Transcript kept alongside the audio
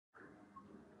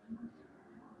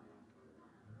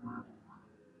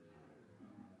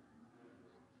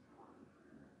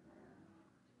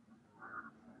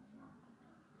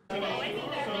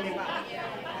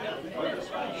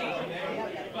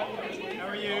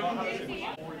You are?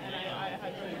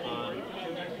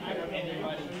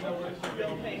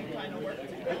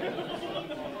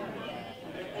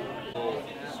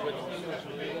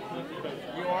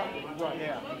 Right,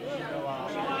 yeah.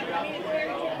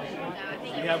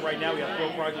 We have right now, we have 4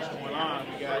 projects going on.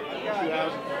 We got 2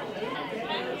 houses.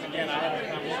 Again, I had a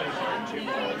conversation with Jim.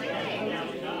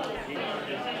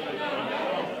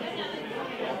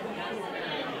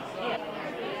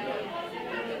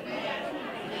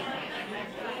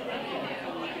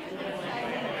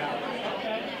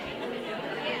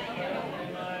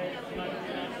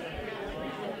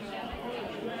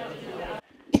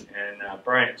 And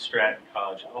Bryant Stratton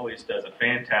College always does a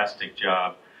fantastic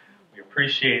job. We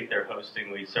appreciate their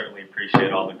hosting. We certainly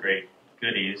appreciate all the great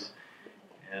goodies.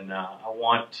 And I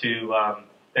want to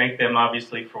thank them,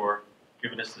 obviously, for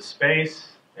giving us the space,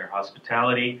 their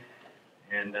hospitality,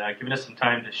 and giving us some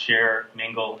time to share,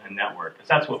 mingle, and network, because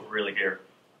that's what we're really here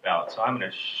about. So I'm going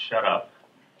to shut up.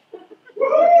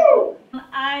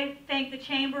 I thank the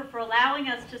Chamber for allowing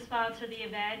us to sponsor the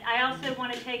event. I also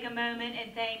want to take a moment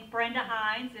and thank Brenda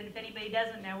Hines, and if anybody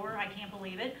doesn't know her, I can't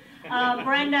believe it,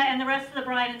 Brenda and the rest of the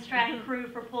Bryant Stratton crew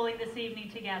for pulling this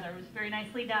evening together. It was very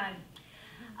nicely done.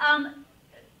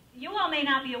 You all may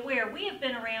not be aware, we have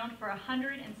been around for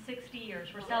 160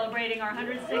 years. We're celebrating our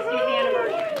 160th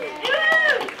anniversary.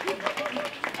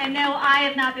 And no, I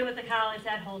have not been with the college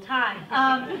that whole time.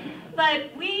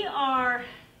 But we are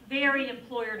very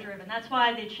employer-driven. That's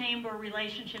why the Chamber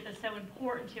relationship is so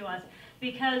important to us,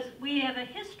 because we have a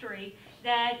history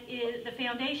that the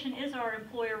foundation is our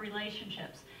employer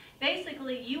relationships.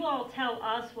 Basically, you all tell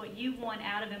us what you want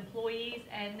out of employees,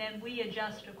 and then we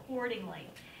adjust accordingly.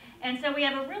 And so we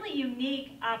have a really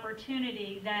unique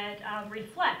opportunity that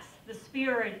reflects the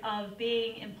spirit of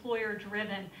being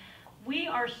employer-driven. We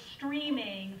are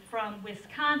streaming from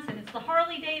Wisconsin. It's the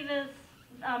Harley-Davidson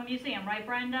Museum, right,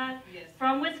 Brenda? Yes.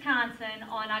 From Wisconsin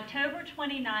on October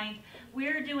 29th,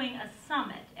 we're doing a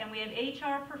summit, and we have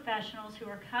HR professionals who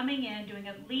are coming in,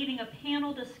 leading a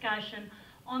panel discussion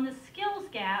on the skills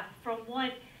gap from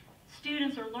what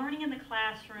students are learning in the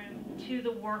classroom to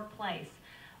the workplace.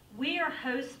 We are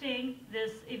hosting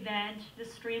this event, the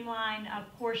Streamline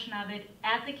portion of it,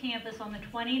 at the campus on the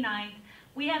 29th.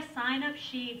 We have sign-up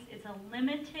sheets. It's a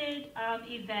limited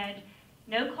event.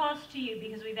 No cost to you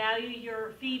because we value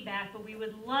your feedback, but we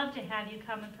would love to have you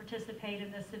come and participate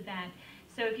in this event.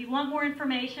 So if you want more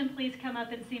information, please come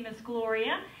up and see Miss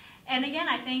Gloria. And again,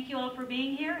 I thank you all for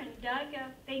being here. And Doug,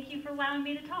 thank you for allowing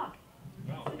me to talk.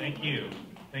 Well, thank you.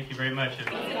 Thank you very much.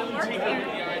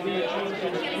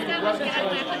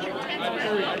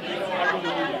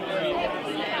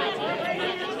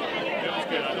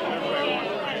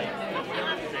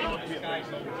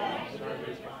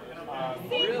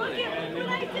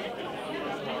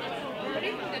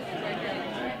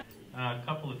 A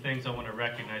couple of things I want to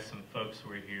recognize some folks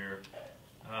who are here.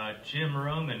 Jim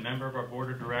Roman, member of our board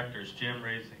of directors. Jim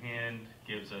raised a hand,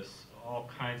 gives us all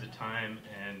kinds of time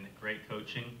and great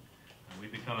coaching.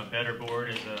 We've become a better board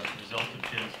as a result of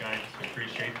Jim's guidance. We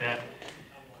appreciate that.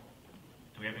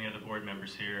 Do we have any other board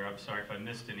members here? I'm sorry if I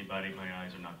missed anybody. My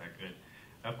eyes are not that good.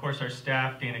 Of course, our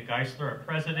staff, Dana Geisler, our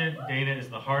president. Dana is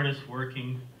the hardest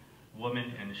working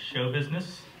woman in show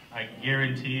business, I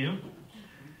guarantee you.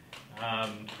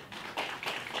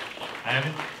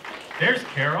 There's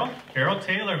Carol. Carol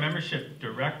Taylor, membership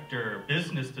director,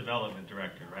 business development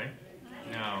director, right?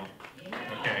 No.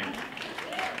 Okay.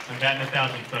 I'm batting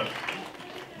 1,000 folks.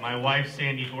 My wife,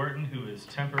 Sandy Horton, who is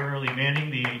temporarily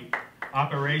manning the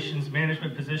operations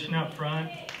management position out front.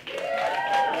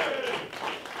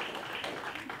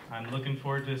 I'm looking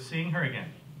forward to seeing her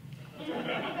again.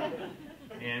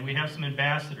 And we have some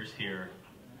ambassadors here.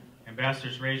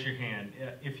 Ambassadors, raise your hand.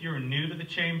 If you're new to the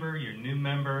chamber, you're a new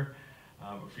member,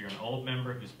 or if you're an old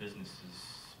member whose business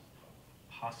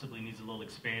possibly needs a little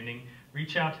expanding,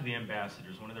 reach out to the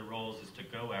ambassadors. One of their roles is to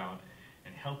go out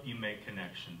and help you make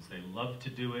connections. They love to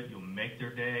do it. You'll make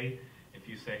their day. If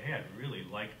you say, hey, I'd really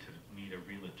like to meet a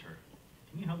realtor.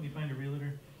 Can you help me find a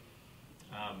realtor?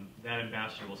 That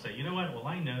ambassador will say, you know what? Well,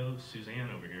 I know Suzanne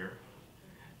over here,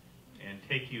 and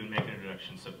take you and make an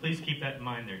introduction. So please keep that in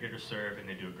mind. They're here to serve, and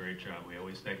they do a great job. We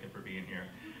always thank them for being here.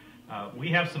 We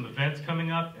have some events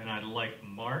coming up, and I'd like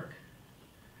Mark,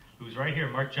 who's right here,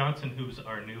 Mark Johnson, who's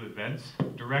our new events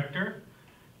director.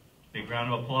 Big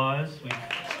round of applause.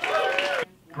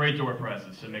 Great door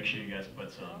presence, so make sure you guys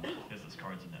put some business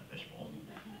cards in that fishbowl.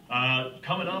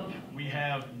 Coming up, we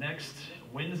have next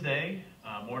Wednesday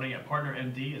morning at Partner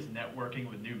MD is networking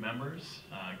with new members.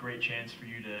 Great chance for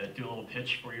you to do a little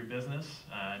pitch for your business.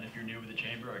 And if you're new with the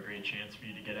chamber, a great chance for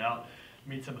you to get out,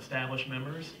 meet some established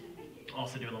members.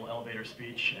 also do a little elevator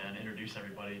speech and introduce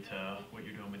everybody to what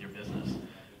you're doing with your business.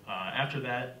 After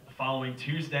that, the following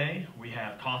Tuesday, we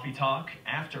have coffee talk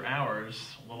after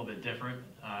hours, a little bit different.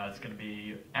 It's going to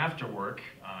be after work.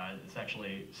 It's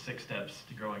actually 6 steps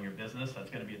to growing your business. That's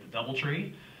going to be at the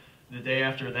Doubletree. The day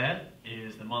after that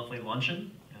is the monthly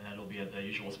luncheon, and that'll be at the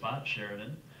usual spot,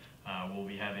 Sheridan. We'll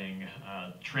be having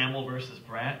Trammell versus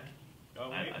Bratt.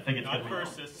 Oh, I think it's not going to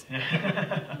versus. be.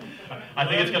 I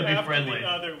think it's going to be friendly. The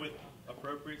other with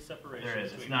appropriate separation. There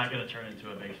is. It's not going to turn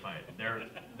into a big fight.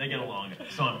 They get along,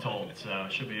 so I'm told. So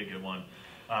it should be a good one.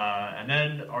 And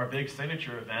then our big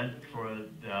signature event for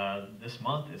this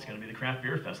month is going to be the Craft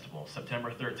Beer Festival,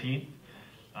 September 13th.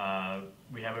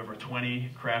 We have over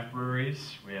 20 craft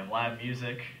breweries. We have live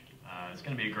music. It's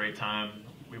going to be a great time.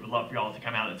 We would love for y'all to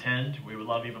come out and attend. We would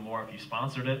love even more if you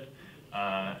sponsored it.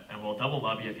 And we'll double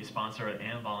love you if you sponsor it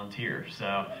and volunteer.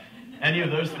 So any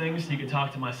of those things you can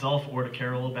talk to myself or to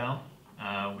Carol about.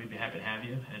 We'd be happy to have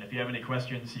you. And if you have any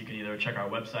questions, you can either check our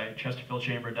website,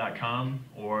 chesterfieldchamber.com,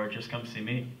 or just come see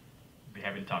me. I'd be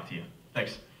happy to talk to you.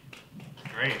 Thanks.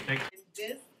 Great. Thanks.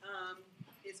 This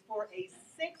is for a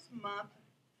 6-month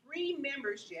free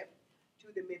membership to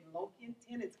the Midlothian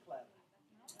Tennis Club.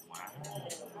 Wow.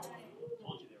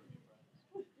 Told you they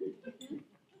were good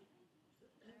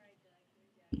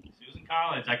friends. Susan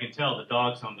Collins, I can tell the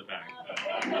dog's on the back.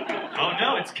 Oh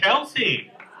no, it's Kelsey.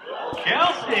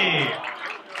 Kelsey!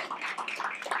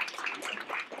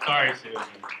 Sorry, Susan.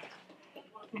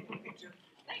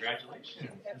 Congratulations.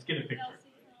 Let's get a picture.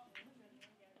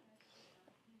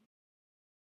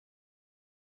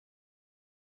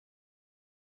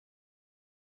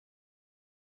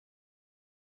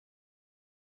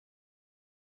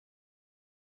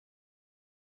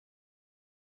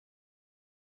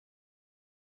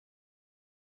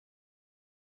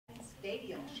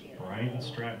 Stadium chair. Bryant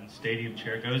Stratton Stadium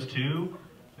chair goes to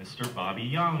Mr. Bobby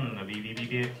Young of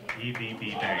EVB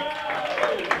Bank.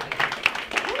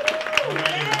 All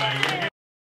right, everybody.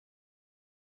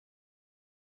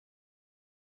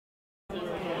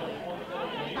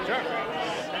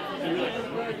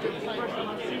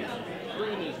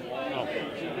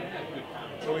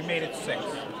 So we made it 6.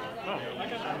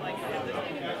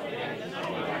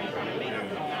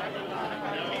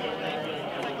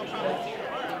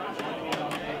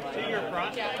 See your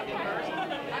prospect.